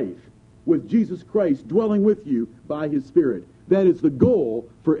abundant life with Jesus Christ dwelling with you by his Spirit. That is the goal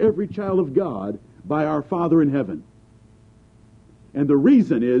for every child of God by our Father in heaven. And the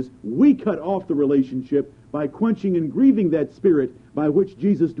reason is we cut off the relationship by quenching and grieving that Spirit by which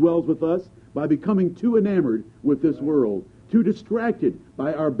Jesus dwells with us, by becoming too enamored with this world, too distracted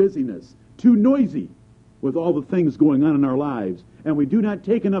by our busyness, too noisy with all the things going on in our lives. And we do not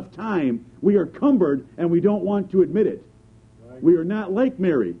take enough time. We are cumbered and we don't want to admit it. Right. We are not like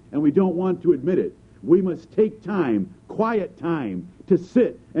Mary and we don't want to admit it. We must take time, quiet time, to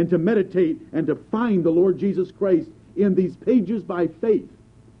sit and to meditate and to find the Lord Jesus Christ in these pages by faith.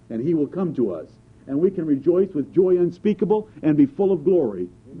 And He will come to us. And we can rejoice with joy unspeakable and be full of glory,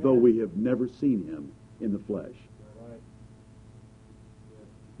 though we have never seen Him in the flesh.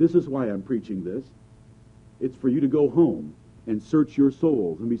 This is why I'm preaching this. It's for you to go home and search your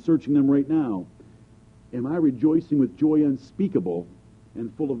souls, and be searching them right now. Am I rejoicing with joy unspeakable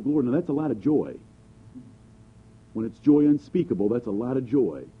and full of glory? Now, that's a lot of joy. When it's joy unspeakable, that's a lot of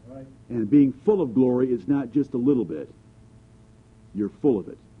joy. Right. And being full of glory is not just a little bit. You're full of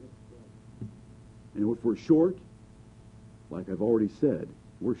it. And if we're short, like I've already said,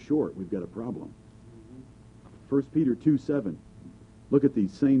 we're short. We've got a problem. 1 Peter 2:7. Look at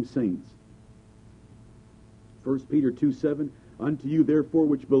these same saints. 1 Peter 2:7. Unto you, therefore,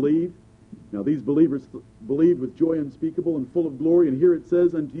 which believe. Now, these believers believed with joy unspeakable and full of glory. And here it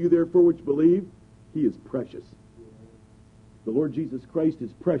says, unto you, therefore, which believe, He is precious. The Lord Jesus Christ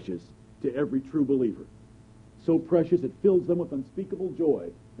is precious to every true believer. So precious it fills them with unspeakable joy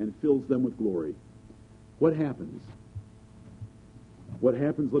and fills them with glory. What happens? What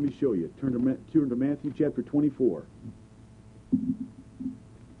happens? Let me show you. Turn to Matthew chapter 24.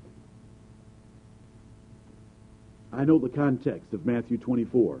 I know the context of Matthew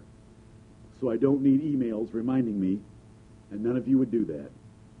 24, so I don't need emails reminding me, and none of you would do that.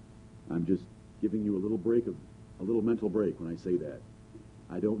 I'm just giving you a little mental break when I say that.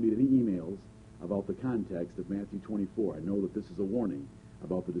 I don't need any emails about the context of Matthew 24. I know that this is a warning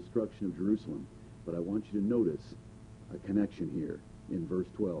about the destruction of Jerusalem, but I want you to notice a connection here in verse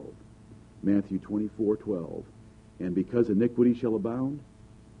 12. Matthew 24:12. And because iniquity shall abound,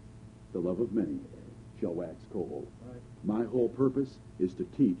 the love of many shall wax cold. Right. My whole purpose is to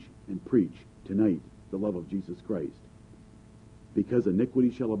teach and preach tonight the love of Jesus Christ. Because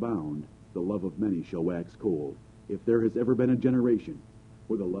iniquity shall abound, the love of many shall wax cold. If there has ever been a generation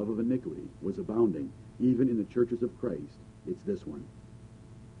where the love of iniquity was abounding, even in the churches of Christ, it's this one.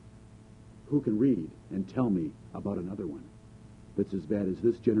 Who can read and tell me about another one that's as bad as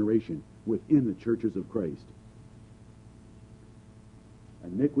this generation within the churches of Christ?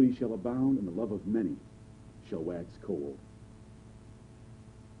 Iniquity shall abound, and the love of many shall wax cold.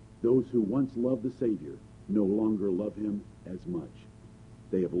 Those who once loved the Savior no longer love Him as much.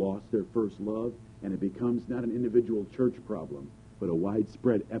 They have lost their first love, and it becomes not an individual church problem, but a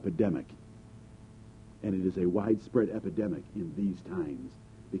widespread epidemic. And it is a widespread epidemic in these times,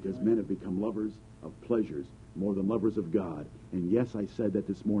 because men have become lovers of pleasures more than lovers of God. And yes, I said that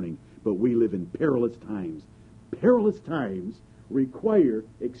this morning, but we live in perilous times. Perilous times require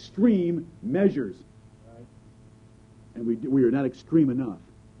extreme measures. Right. And we are not extreme enough.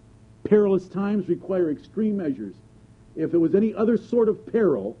 Perilous times require extreme measures. If it was any other sort of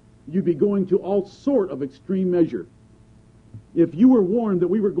peril, you'd be going to all sort of extreme measure. If you were warned that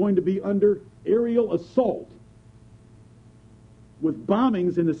we were going to be under aerial assault with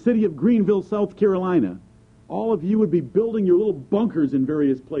bombings in the city of Greenville, South Carolina, all of you would be building your little bunkers in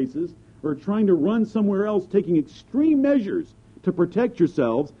various places or trying to run somewhere else, taking extreme measures to protect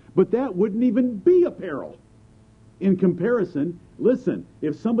yourselves, but that wouldn't even be a peril. In comparison, listen,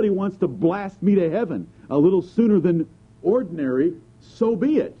 if somebody wants to blast me to heaven a little sooner than ordinary, so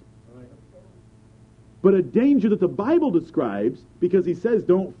be it. Right. But a danger that the Bible describes, because He says,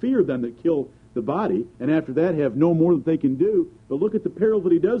 don't fear them that kill the body, and after that have no more that they can do. But look at the peril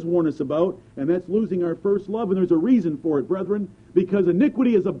that He does warn us about, and that's losing our first love, and there's a reason for it, brethren, because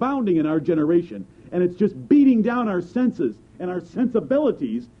iniquity is abounding in our generation, and it's just beating down our senses and our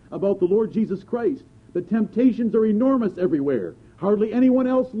sensibilities about the Lord Jesus Christ. The temptations are enormous everywhere. Hardly anyone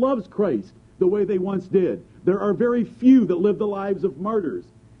else loves Christ the way they once did. There are very few that live the lives of martyrs.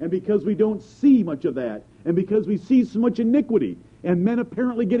 And because we don't see much of that, and because we see so much iniquity, and men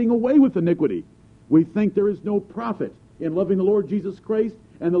apparently getting away with iniquity, we think there is no profit in loving the Lord Jesus Christ,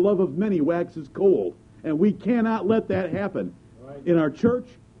 and the love of many waxes cold. And we cannot let that happen in our church,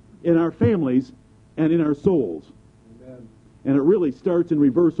 in our families, and in our souls. Amen. And it really starts in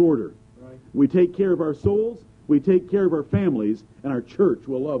reverse order. Right. We take care of our souls, we take care of our families, and our church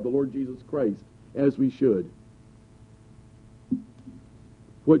will love the Lord Jesus Christ as we should.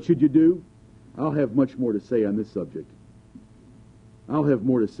 What should you do? I'll have much more to say on this subject. I'll have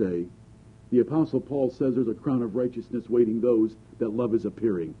more to say. The Apostle Paul says there's a crown of righteousness waiting those that love His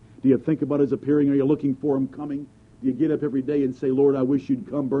appearing. Do you think about His appearing? Are you looking for Him coming? Do you get up every day and say, Lord, I wish You'd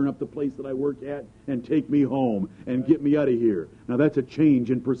come burn up the place that I work at and take me home and get me out of here? Now that's a change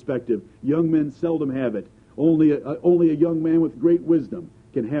in perspective. Young men seldom have it. Only a young man with great wisdom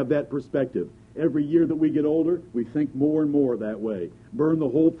can have that perspective. Every year that we get older, we think more and more that way. Burn the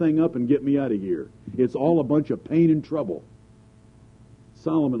whole thing up and get me out of here. It's all a bunch of pain and trouble.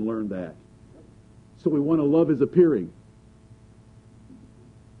 Solomon learned that. So we want to love his appearing.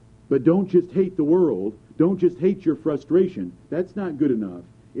 But don't just hate the world. Don't just hate your frustration. That's not good enough.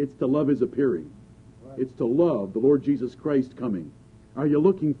 It's to love his appearing. It's to love the Lord Jesus Christ coming. Are you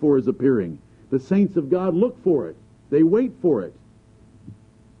looking for his appearing? The saints of God look for it. They wait for it.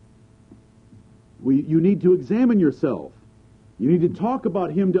 You need to examine yourself. You need to talk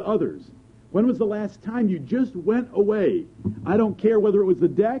about him to others. When was the last time you just went away? I don't care whether it was the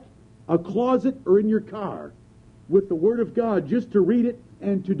deck, a closet, or in your car, with the Word of God, just to read it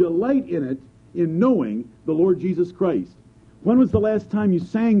and to delight in it, in knowing the Lord Jesus Christ. When was the last time you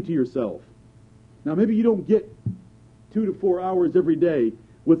sang to yourself? Now, maybe you don't get 2 to 4 hours every day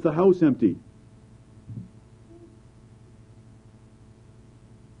with the house empty.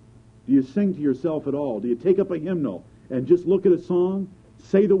 Do you sing to yourself at all? Do you take up a hymnal and just look at a song,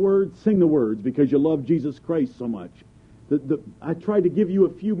 say the words, sing the words because you love Jesus Christ so much? I tried to give you a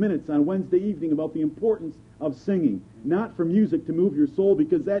few minutes on Wednesday evening about the importance of singing, not for music to move your soul,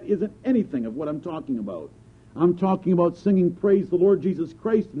 because that isn't anything of what I'm talking about. I'm talking about singing praise the Lord Jesus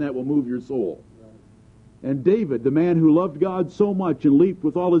Christ, and that will move your soul. And David, the man who loved God so much and leaped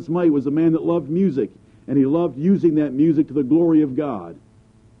with all his might, was a man that loved music, and he loved using that music to the glory of God.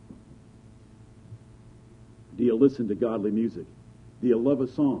 Do you listen to godly music? Do you love a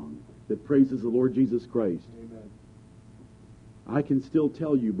song that praises the Lord Jesus Christ? Amen. I can still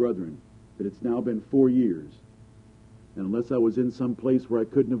tell you, brethren, that it's now been 4 years, and unless I was in some place where I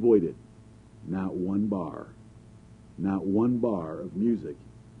couldn't avoid it, not one bar of music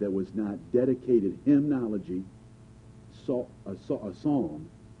that was not dedicated hymnology, a psalm,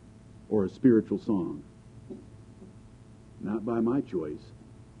 or a spiritual song. Not by my choice.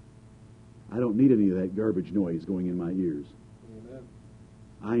 I don't need any of that garbage noise going in my ears. Amen.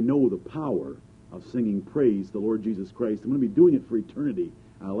 I know the power of singing praise the Lord Jesus Christ. I'm going to be doing it for eternity.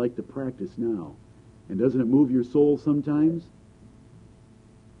 I like to practice now. And doesn't it move your soul sometimes?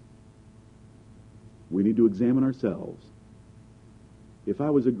 We need to examine ourselves. If I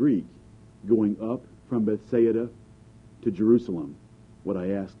was a Greek going up from Bethsaida to Jerusalem, would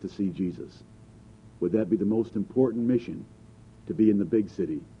I ask to see Jesus? Would that be the most important mission, to be in the big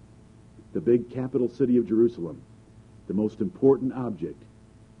city, the big capital city of Jerusalem? The most important object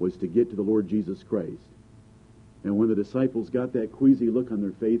was to get to the Lord Jesus Christ. And when the disciples got that queasy look on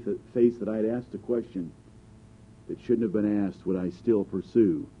their face that I had asked a question that shouldn't have been asked, would I still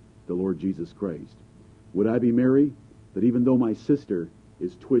pursue the Lord Jesus Christ? Would I be merry that even though my sister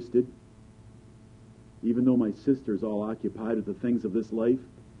is twisted, even though my sister is all occupied with the things of this life,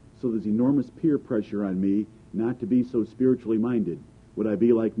 so there's enormous peer pressure on me not to be so spiritually minded, would I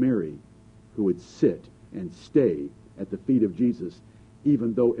be like Mary, who would sit and stay at the feet of Jesus,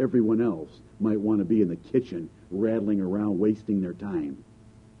 even though everyone else might want to be in the kitchen rattling around wasting their time?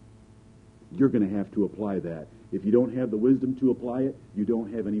 You're going to have to apply that. If you don't have the wisdom to apply it, you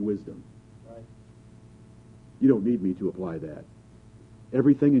don't have any wisdom. Right. You don't need me to apply that.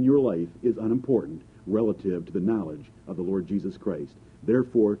 Everything in your life is unimportant relative to the knowledge of the Lord Jesus Christ.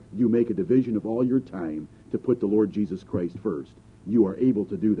 Therefore, you make a division of all your time to put the Lord Jesus Christ first. You are able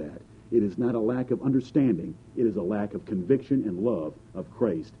to do that. It is not a lack of understanding. It is a lack of conviction and love of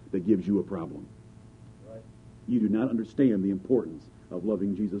Christ that gives you a problem. Right. You do not understand the importance of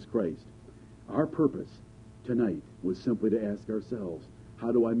loving Jesus Christ. Our purpose tonight was simply to ask ourselves,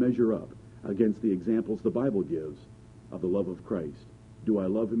 how do I measure up against the examples the Bible gives of the love of Christ? Do I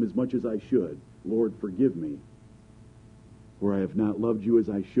love him as much as I should? Lord, forgive me where I have not loved you as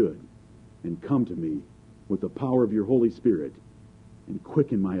I should. And come to me with the power of your Holy Spirit and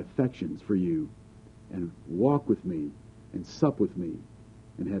quicken my affections for you, and walk with me and sup with me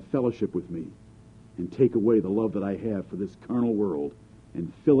and have fellowship with me, and take away the love that I have for this carnal world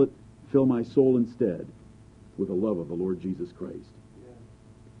and fill my soul instead with the love of the Lord Jesus Christ. Yeah.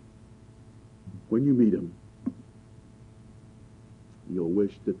 When you meet him, you'll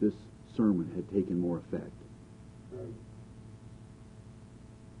wish that this sermon had taken more effect. Right.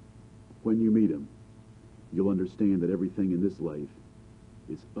 When you meet him, you'll understand that everything in this life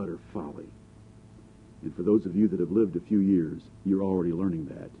is utter folly. And for those of you that have lived a few years, you're already learning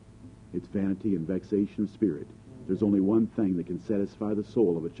that. It's vanity and vexation of spirit. There's only one thing that can satisfy the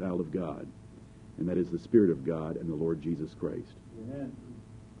soul of a child of God, and that is the Spirit of God and the Lord Jesus Christ. Amen.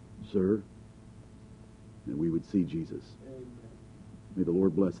 Sir, that we would see Jesus. Amen. May the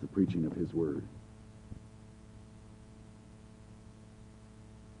Lord bless the preaching of his word.